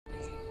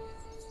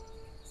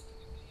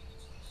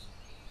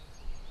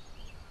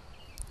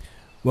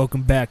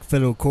Welcome back,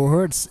 fellow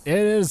cohorts. It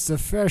is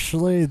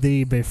officially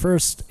the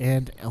first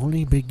and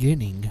only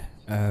beginning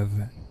of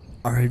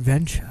our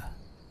adventure.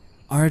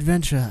 Our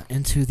adventure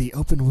into the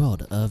open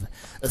world of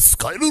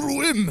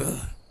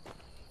Skyrim.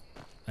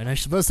 And I'm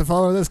supposed to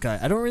follow this guy.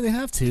 I don't really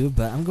have to,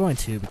 but I'm going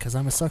to because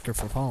I'm a sucker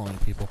for following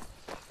people.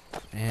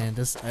 And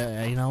this,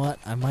 you know what?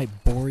 I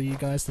might bore you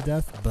guys to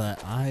death,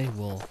 but I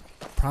will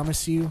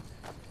promise you,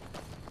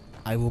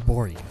 I will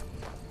bore you.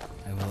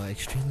 I will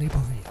extremely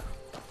bore you.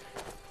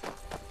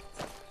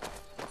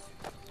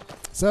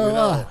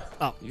 So,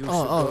 I'll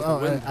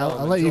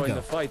let you go.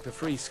 The fight to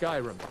free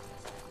Skyrim.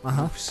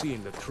 You've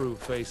seen the true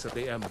face of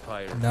the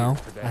Empire. No,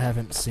 I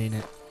haven't seen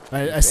it.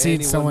 I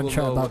seen someone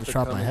about to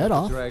chop my head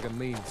off. Dragon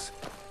means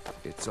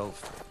it's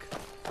Ulfric.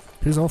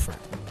 Who's Ulfric?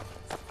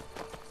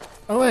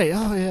 Oh wait,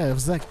 oh yeah, it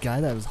was that guy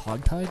that was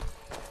hogtied.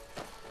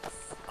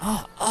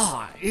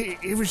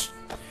 It was.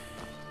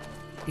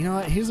 You know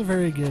what? He's a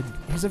very good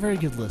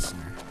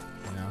listener.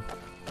 You know,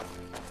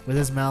 with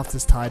his mouth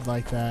just tied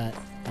like that,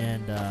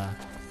 and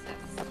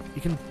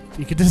you can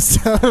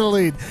just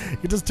totally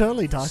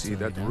talk See to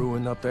him. that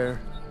ruin up there?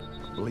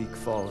 Bleak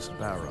Falls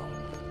Barrow.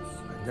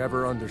 I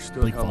never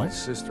understood Bleak how my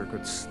Falls? sister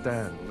could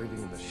stand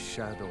living in the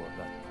shadow of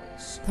that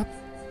place.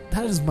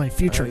 That is my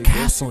future I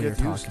castle guess you you're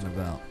get used talking to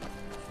it. about.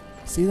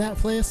 See that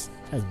place?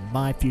 That's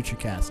my future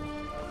castle.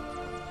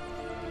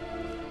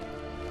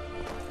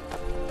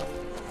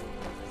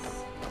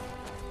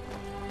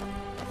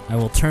 I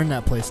will turn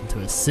that place into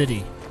a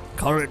city.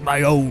 Call it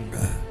my own.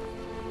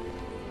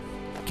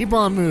 Keep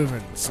on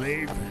moving,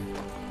 slave.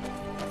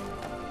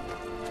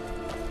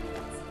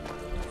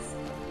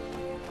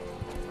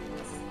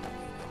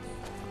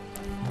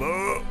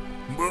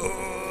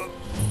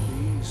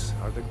 These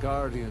are the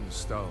Guardian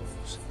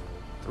Stones.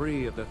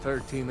 3 of the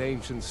 13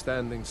 ancient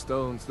standing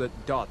stones that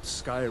dot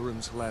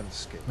Skyrim's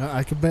landscape.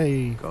 I could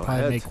probably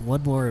ahead. make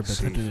one more, but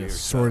See put for it yourself.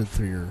 sorted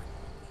through your.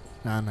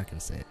 No, I'm not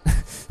gonna say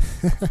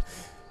it.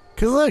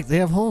 Cause look, they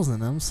have holes in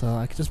them, so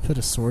I could just put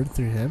a sword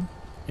through him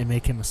and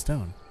make him a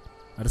stone.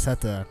 I just have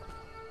to.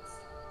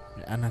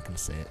 I'm not gonna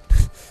say it.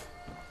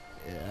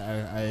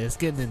 Yeah, it's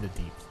getting into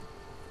deep.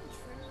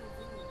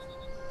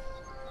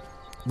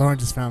 Lauren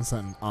just found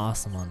something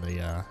awesome on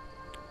the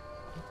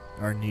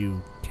our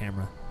new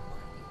camera.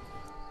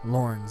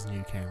 Lauren's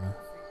new camera.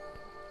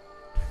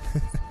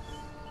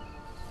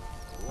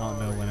 I don't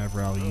know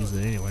whenever I'll use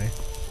it anyway.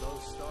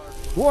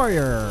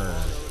 Warrior!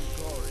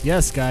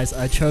 Yes, guys,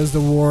 I chose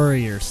the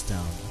warrior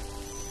stone.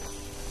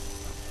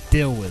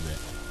 Deal with it.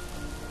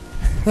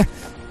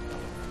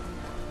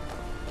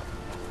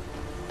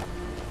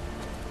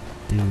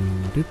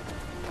 Doo-doo.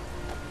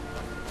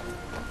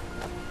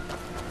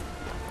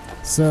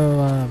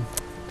 So,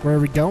 where are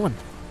we going?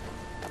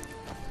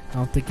 I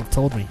don't think you've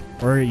told me.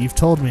 Or you've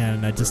told me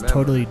and I just Remember,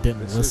 totally didn't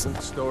this listen.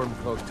 Isn't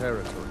Stormcloak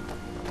territory.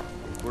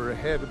 If we're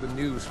ahead of the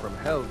news from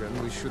Helgen,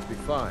 we should be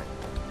fine.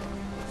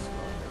 As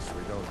long as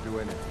we don't do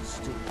anything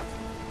stupid.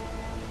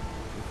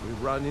 If we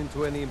run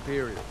into any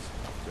Imperials,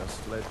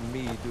 just let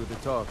me do the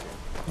talking.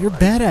 You're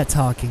bad at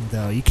talking,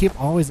 though. You keep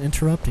always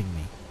interrupting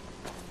me.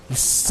 You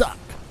suck.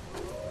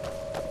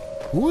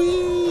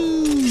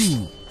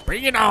 Woo!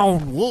 Bring it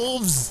on,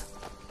 wolves!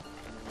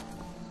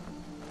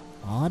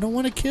 Oh, I don't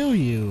want to kill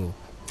you.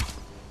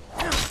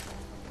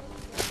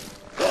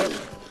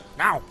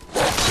 No!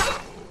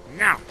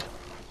 No!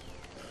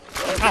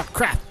 Oh,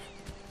 crap!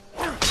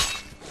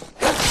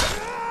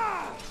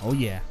 Oh,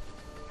 yeah.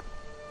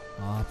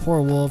 Aw,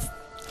 poor wolf.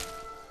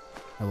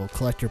 I will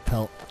collect your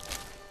pelt.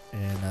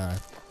 And,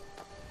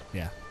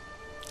 yeah.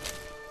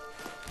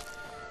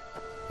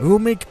 I will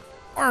make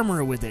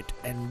armor with it,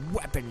 and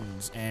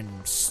weapons, and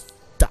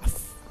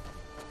stuff.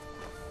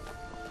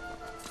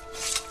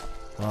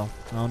 Well,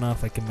 I don't know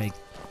if I can make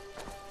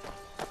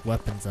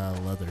weapons out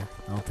of leather.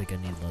 I don't think I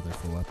need leather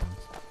for weapons.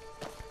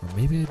 Or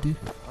maybe I do.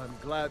 I'm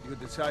glad you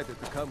decided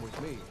to come with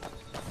me.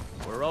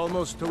 We're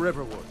almost to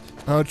Riverwood.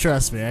 Oh,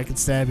 trust me, I can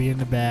stab you in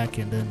the back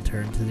and then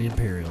turn to the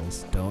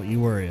Imperials. Don't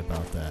you worry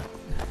about that.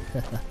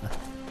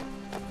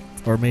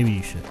 Or maybe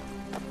you should.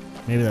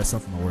 Maybe that's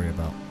something to worry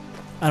about.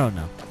 I don't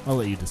know. I'll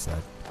let you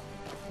decide.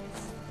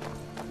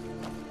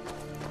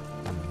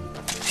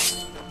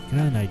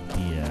 Got an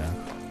idea.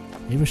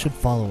 Maybe I should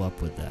follow up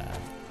with that.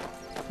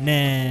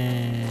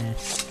 Nah.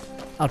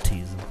 I'll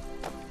tease him.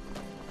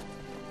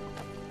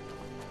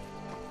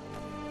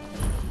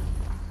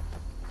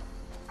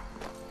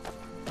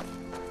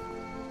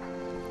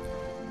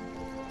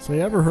 So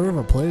you ever heard of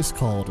a place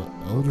called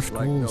Elder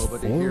Scrolls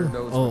 4?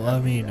 Oh,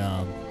 I mean,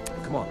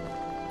 Come on.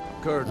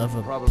 Gerd of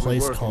a probably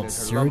place working called at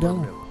her lumber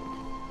Cyrodiil? mill.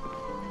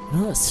 You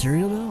know that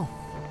Cyrodiil?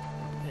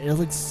 It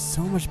looks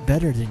so much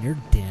better than your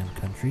damn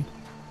country.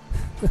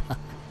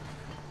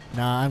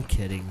 Nah, I'm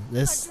kidding.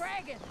 This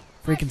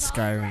freaking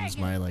Skyrim is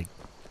my, like,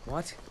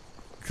 What? Is it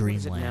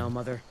dreamland. now,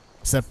 Mother?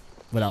 Except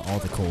without all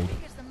the cold.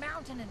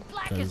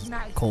 Because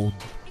cold.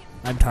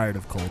 I'm tired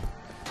of cold.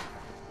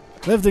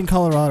 Lived in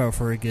Colorado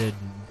for a good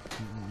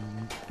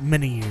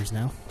many years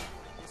now.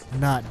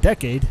 Not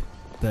decade,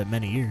 but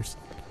many years.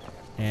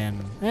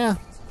 And, yeah,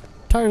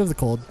 tired of the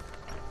cold.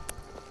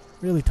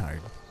 Really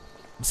tired.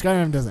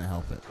 Skyrim doesn't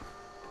help it.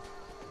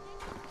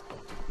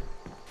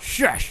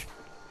 Shush!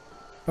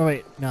 Oh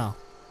wait, no.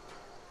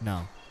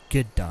 No.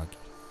 Good dog.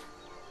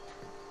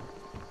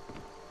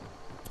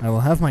 I will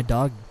have my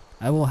dog.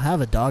 I will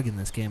have a dog in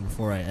this game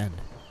before I end.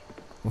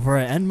 Before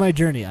I end my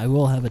journey, I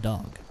will have a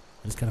dog.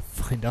 I just gotta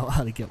find out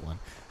how to get one.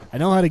 I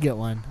know how to get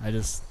one, I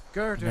just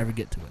never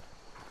get to it.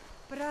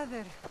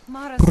 Brother,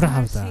 Mara's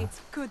mercy,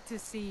 it's good to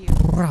see you.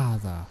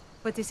 Brother.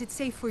 But is it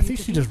safe for I you think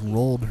to she be just here?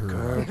 rolled her We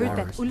heard that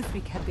R's.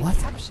 Ulfric had been What?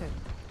 captured.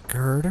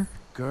 Girder?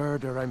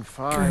 Girder, I'm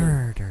fine.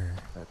 Girder.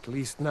 At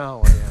least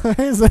now I am. Why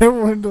is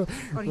everyone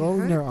Are you rolling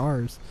hurt? their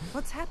R's?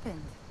 What's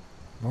happened?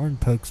 Lauren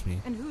pokes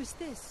me. And who's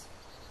this?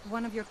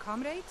 One of your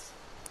comrades?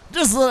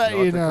 Just to let Not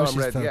you the know she's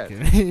comrade yet, poking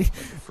me. but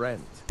a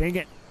friend. Dang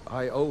it.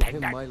 I owe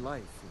him my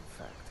life, in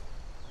fact.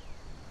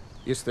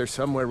 Is there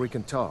somewhere we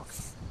can talk?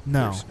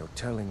 No. There's no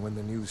telling when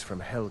the news from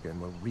Helgen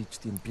will reach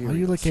the Why Imperials. are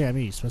you looking at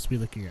me? You're supposed to be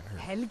looking at her.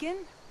 Helgen?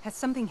 Has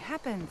something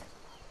happened?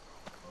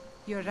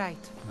 You're right.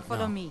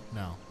 Follow me.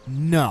 No.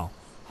 No.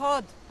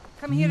 Hod,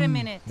 come here a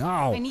minute. No.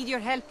 I need your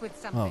help with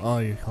something. Oh,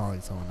 you're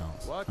calling someone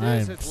else. What I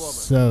is am it, woman?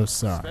 so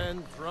sorry.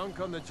 Stand drunk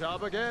on the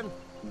job again?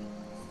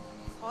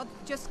 Hod,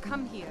 just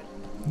come here.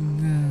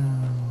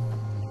 No.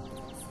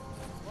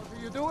 What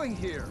are you doing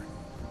here?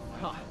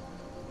 Ha.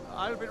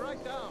 I'll be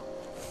right down.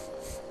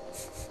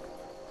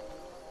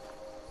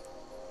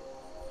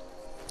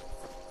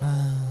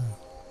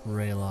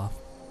 Rayloff.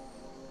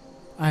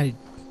 I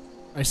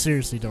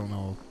seriously don't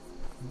know.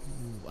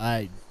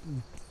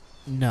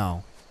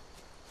 No.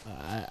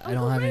 I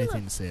don't have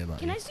anything to say about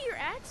Can it. I see your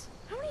axe?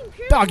 How many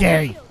Imperials?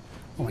 Doggy!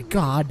 Oh my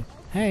god.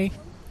 Hey.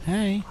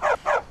 Hey.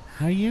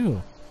 How are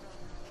you?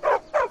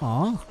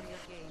 Aw. For your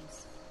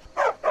games.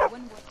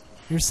 One word.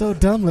 You're so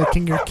dumb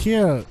looking. You're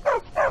cute.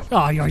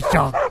 Oh, you're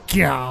so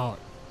cute.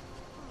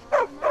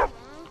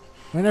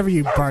 Whenever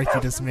you bark,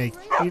 you just make...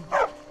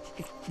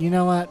 You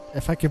know what?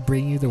 If I could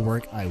bring you to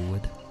work, I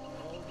would.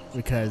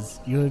 Because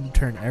you would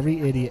turn every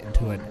idiot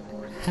into a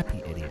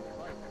happy idiot.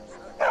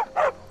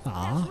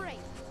 Aw. That's right.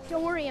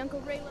 Don't worry, Uncle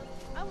Raylo.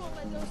 I won't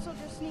let those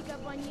soldiers sneak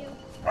up on you.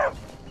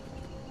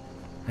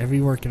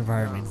 Every work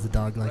environment needs a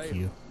dog like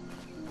you.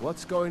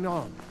 What's going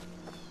on?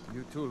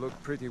 You two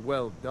look pretty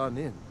well done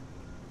in.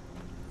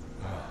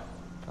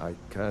 I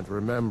can't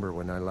remember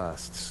when I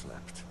last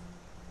slept.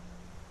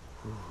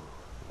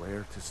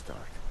 Where to start?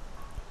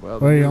 Well,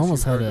 the Well, you news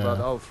almost had heard about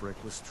a, Ulfric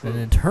was true. an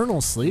internal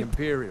The sleep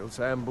Imperials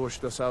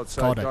ambushed us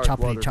outside called a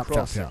choppity Darkwater chop chop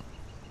Crossing.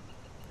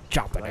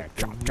 chop. Choppity Like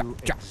chop they chop knew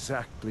chop.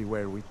 exactly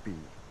where we'd be.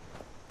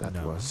 That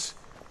No. was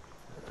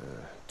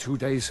 2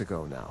 days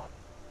ago now.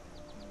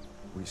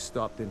 We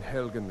stopped in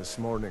Helgen this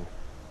morning,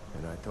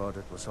 and I thought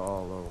it was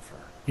all over.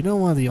 You know,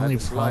 one of the only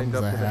was lined problems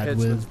up I to the had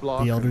headsman's with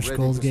block the Elder and ready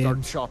Scrolls to start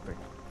games chopping.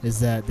 is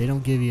that they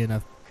don't give you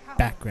enough Cowards.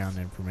 background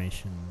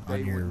information They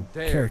on your wouldn't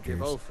dare characters.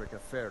 give Ulfric a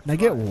fair And I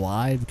get try.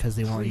 why, because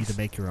they want you to Priests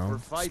make your were own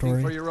fighting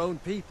story. for your own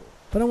people.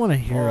 But I want to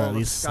hear All at of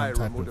least some Skyrim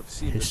type would of have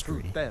seen the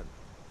history. truth then.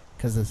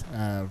 Because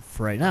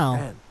for right now,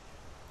 Then,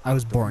 I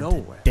was out of born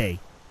nowhere, today.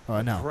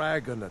 Oh no,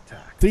 dragon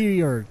attack.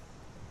 3 or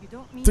You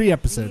don't mean 3 to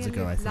episodes really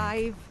ago, I think.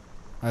 live?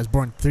 I was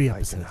born 3 I can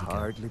episodes ago.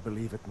 hardly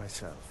believe it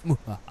myself.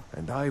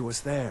 And I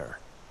was there.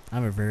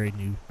 I'm a Strange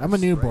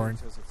newborn.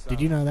 as it Did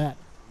you sounds, know that?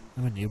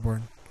 I'm a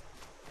newborn.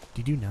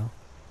 Did you know?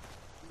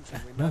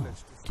 usually we No. manage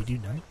to Did you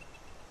know?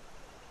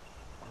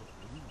 Are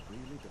we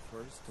really the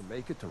first to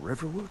make it to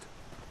Riverwood?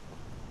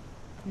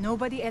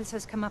 Nobody else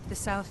has come up the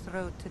South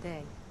Road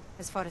today,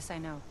 as far as I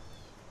know.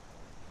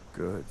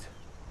 Good.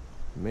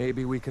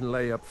 Maybe we can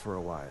lay up for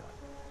a while.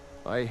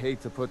 I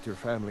hate to put your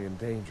family in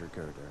danger,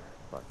 Gerder,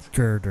 but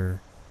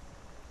Girder.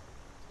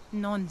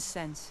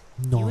 Nonsense.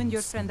 Nonsense. You and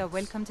your friend are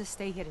welcome to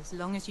stay here as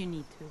long as you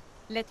need to.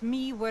 Let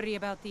me worry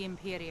about the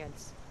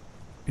Imperials.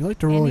 You like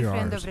to roll Any your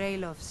friend R's. of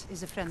Raylov's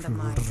is a friend of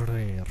mine.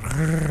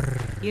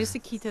 Here's the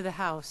key to the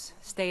house.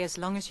 Stay as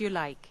long as you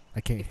like.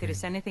 I can't If hear there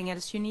is you. anything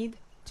else you need,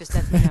 just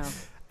let me know.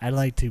 I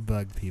like to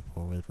bug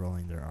people with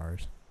rolling their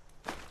R's.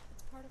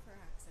 Part of her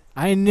accent.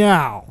 I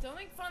know. Don't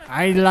make fun of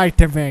I her. like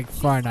to make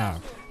fun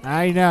of.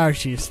 I know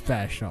she's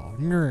special.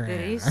 There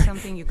is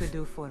something you could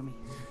do for me.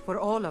 For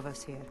all of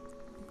us here.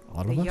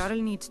 All The of us?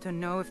 Jarl needs to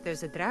know if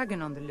there's a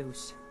dragon on the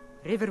loose.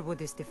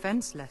 Riverwood is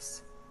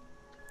defenseless.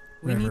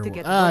 We need to Riverwood.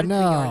 get Ah, word to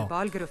Jarl no.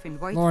 Balgruuf in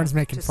White Lauren's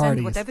making to send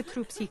farties. whatever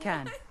troops he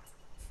can.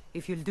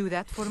 If you'll do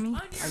that for me,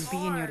 I'll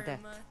be in your debt.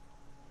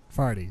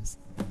 Farties.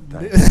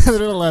 thanks.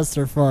 Little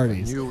Lester I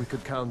farties. knew we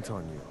could count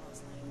on you.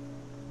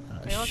 I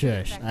ought to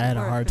Shush. get back I had to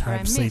a work hard before I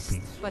time missed,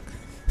 sleeping. But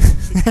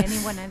did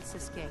anyone else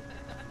escape?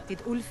 Did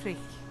Ulfric?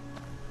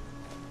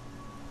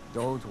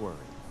 Don't worry.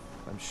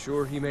 I'm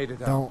sure he made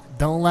it out.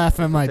 Don't laugh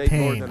at my Take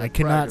more pain. than I a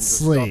cannot dragon to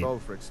sleep. stop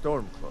Ulfric's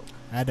Stormcloak.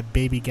 I had a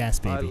baby gas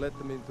I baby. let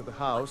them into the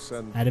house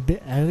and I had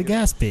a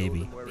gas showed baby.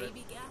 them where it-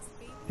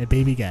 A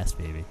baby gas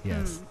baby.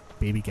 Yes.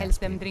 Baby gas Help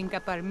them baby. drink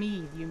up our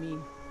mead, you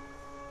mean?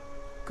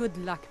 Good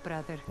luck,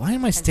 brother. Why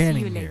am I see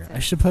standing you here? later.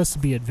 I'm supposed to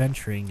be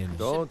adventuring and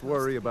Don't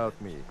worry about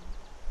me.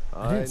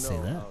 I didn't say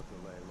know that. how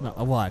to lay no, low.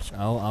 I'll watch.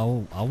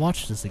 I'll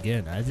watch this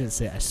again. I didn't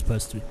say I'm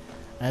supposed to.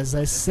 As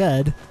I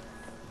said,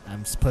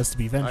 I'm supposed to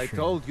be venturing. I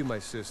told you my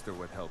sister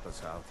would help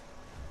us out.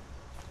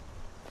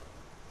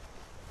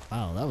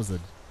 Wow, that was a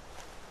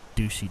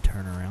douchey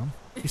turnaround.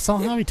 You saw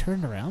how he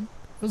turned around?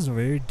 It was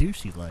very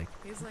douchey-like.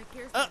 He's like,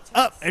 here's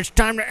It's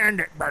time to end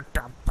it.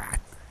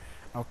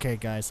 Okay,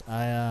 guys,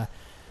 to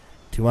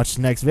watch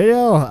the next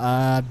video,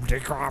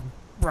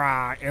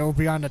 it'll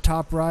be on the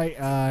top right.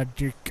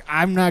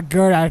 I'm not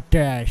good at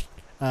this.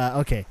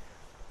 Okay,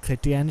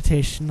 click the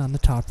annotation on the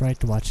top right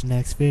to watch the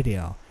next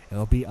video.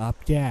 It'll be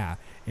up there.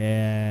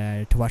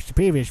 To watch the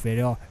previous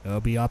video, it'll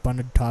be up on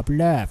the top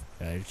left.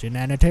 It's an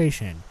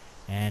annotation.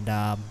 And,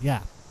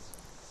 yeah.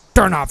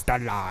 Turn off the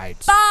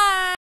lights.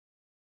 Bye!